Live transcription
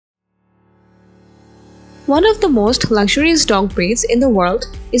One of the most luxurious dog breeds in the world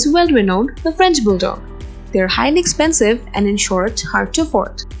is well-renowned the French Bulldog. They are highly expensive and, in short, hard to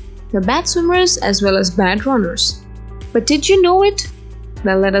afford. They're bad swimmers as well as bad runners. But did you know it?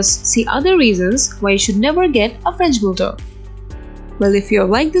 Well, let us see other reasons why you should never get a French Bulldog. Well, if you have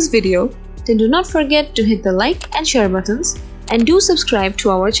liked this video, then do not forget to hit the like and share buttons, and do subscribe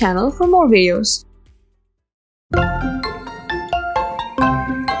to our channel for more videos.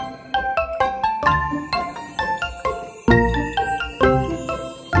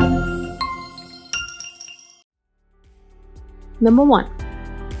 Number 1.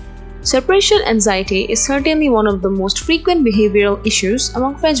 Separation anxiety is certainly one of the most frequent behavioral issues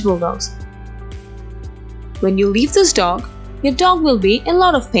among French Bulldogs. When you leave this dog, your dog will be in a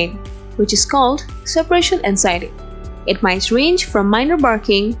lot of pain, which is called separation anxiety. It might range from minor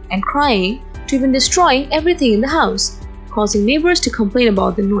barking and crying to even destroying everything in the house, causing neighbors to complain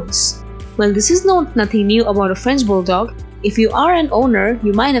about the noise. Well, this is nothing new about a French Bulldog. If you are an owner,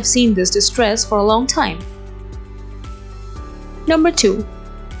 you might have seen this distress for a long time. Number 2.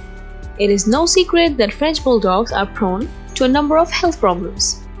 It is no secret that French Bulldogs are prone to a number of health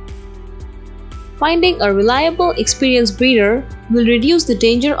problems. Finding a reliable, experienced breeder will reduce the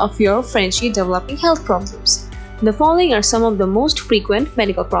danger of your Frenchie developing health problems. The following are some of the most frequent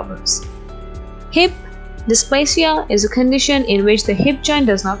medical problems. Hip dysplasia is a condition in which the hip joint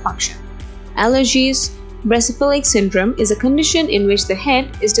does not function. Allergies. Brachycephalic syndrome is a condition in which the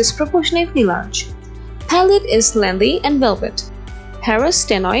head is disproportionately large. Palate is lengthy and velvet.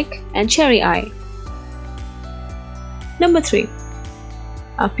 Stenoic and cherry eye. Number 3.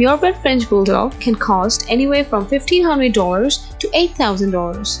 A purebred French Bulldog can cost anywhere from $1,500 to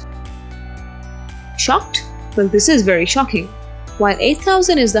 $8,000. Shocked? Well, this is very shocking. While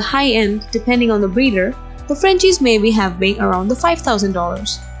 $8,000 is the high end depending on the breeder, the Frenchies may be having around the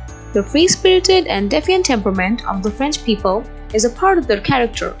 $5,000. The free-spirited and defiant temperament of the French people is a part of their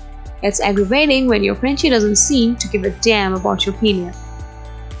character. It's aggravating when your Frenchie doesn't seem to give a damn about your opinion.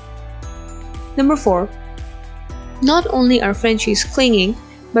 Number 4. Not only are Frenchies clinging,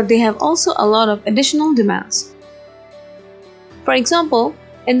 but they have also a lot of additional demands. For example,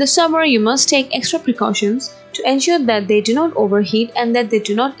 in the summer you must take extra precautions to ensure that they do not overheat and that they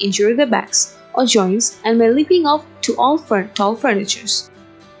do not injure their backs or joints and by leaping off to all tall furnitures.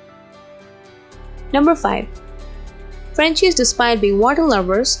 Number 5. Frenchies, despite being water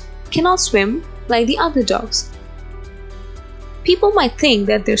lovers, cannot swim like the other dogs. People might think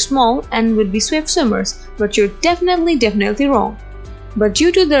that they're small and would be swift swimmers, but you're definitely wrong. But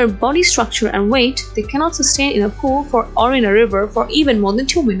due to their body structure and weight, they cannot sustain in a pool or in a river for even more than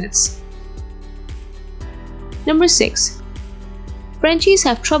 2 minutes. Number 6. Frenchies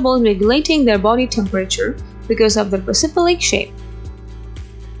have trouble regulating their body temperature because of their brachycephalic shape.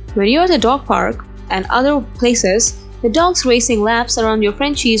 When you're at a dog park and other places, the dogs racing laps around your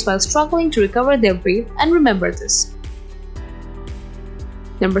Frenchies while struggling to recover their breath, and remember this.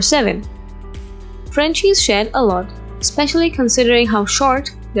 Number 7. Frenchies shed a lot, especially considering how short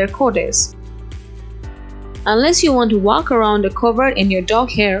their coat is. Unless you want to walk around covered in your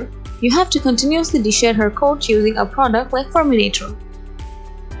dog hair, you have to continuously deshed her coat using a product like Furminator.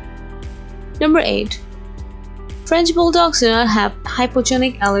 Number 8. French Bulldogs do not have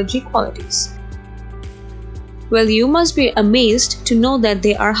hypogenic allergy qualities. Well, you must be amazed to know that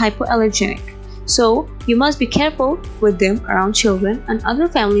they are hypoallergenic, so you must be careful with them around children and other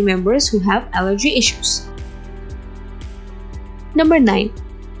family members who have allergy issues. Number 9.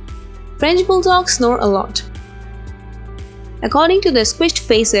 French Bulldogs snore a lot. According to their squished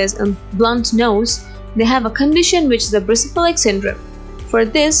faces and blunt nose, they have a condition which is the Brachycephalic syndrome. For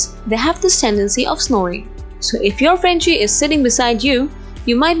this, they have this tendency of snoring. So if your Frenchie is sitting beside you,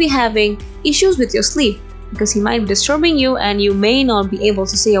 you might be having issues with your sleep, because he might be disturbing you and you may not be able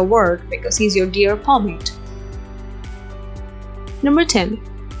to say a word because he's your dear pawmate. Number 10.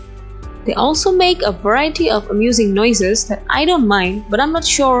 They also make a variety of amusing noises that I don't mind, but I'm not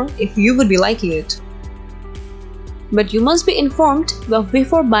sure if you would be liking it. But you must be informed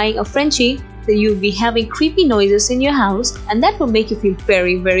before buying a Frenchie that you'll be having creepy noises in your house, and that will make you feel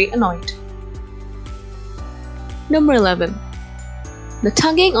very annoyed. Number 11. The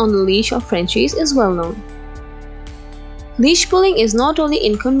tugging on the leash of Frenchies is well known. Leash pulling is not only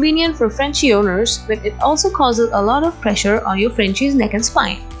inconvenient for Frenchie owners, but it also causes a lot of pressure on your Frenchie's neck and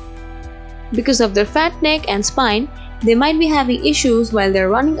spine. Because of their fat neck and spine, they might be having issues while they're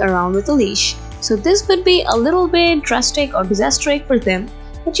running around with a leash. So this could be a little bit drastic or disastrous for them,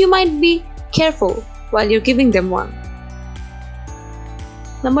 but you might be careful while you're giving them one.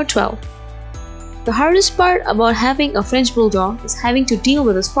 Number 12. The hardest part about having a French Bulldog is having to deal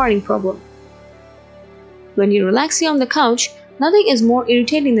with a sparring problem. When you're relaxing on the couch, nothing is more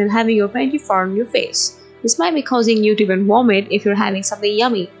irritating than having your Frenchie fart on your face. This might be causing you to even vomit if you're having something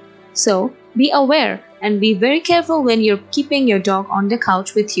yummy. So, be aware and be very careful when you're keeping your dog on the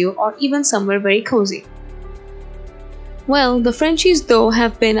couch with you or even somewhere very cozy. Well, the Frenchies though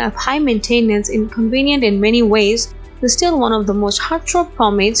have been of high maintenance and convenient in many ways, they're still one of the most heartthrob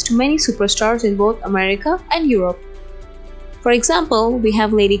playmates to many superstars in both America and Europe. For example, we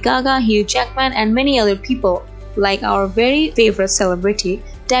have Lady Gaga, Hugh Jackman and many other people, like our very favorite celebrity,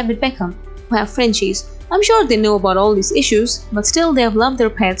 David Beckham, who have Frenchies. I'm sure they know about all these issues, but still they have loved their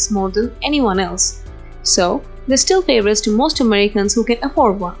pets more than anyone else. So, they're still favorites to most Americans who can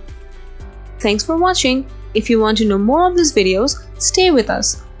afford one. Thanks for watching. If you want to know more of these videos, stay with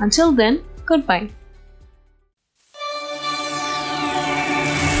us. Until then, goodbye.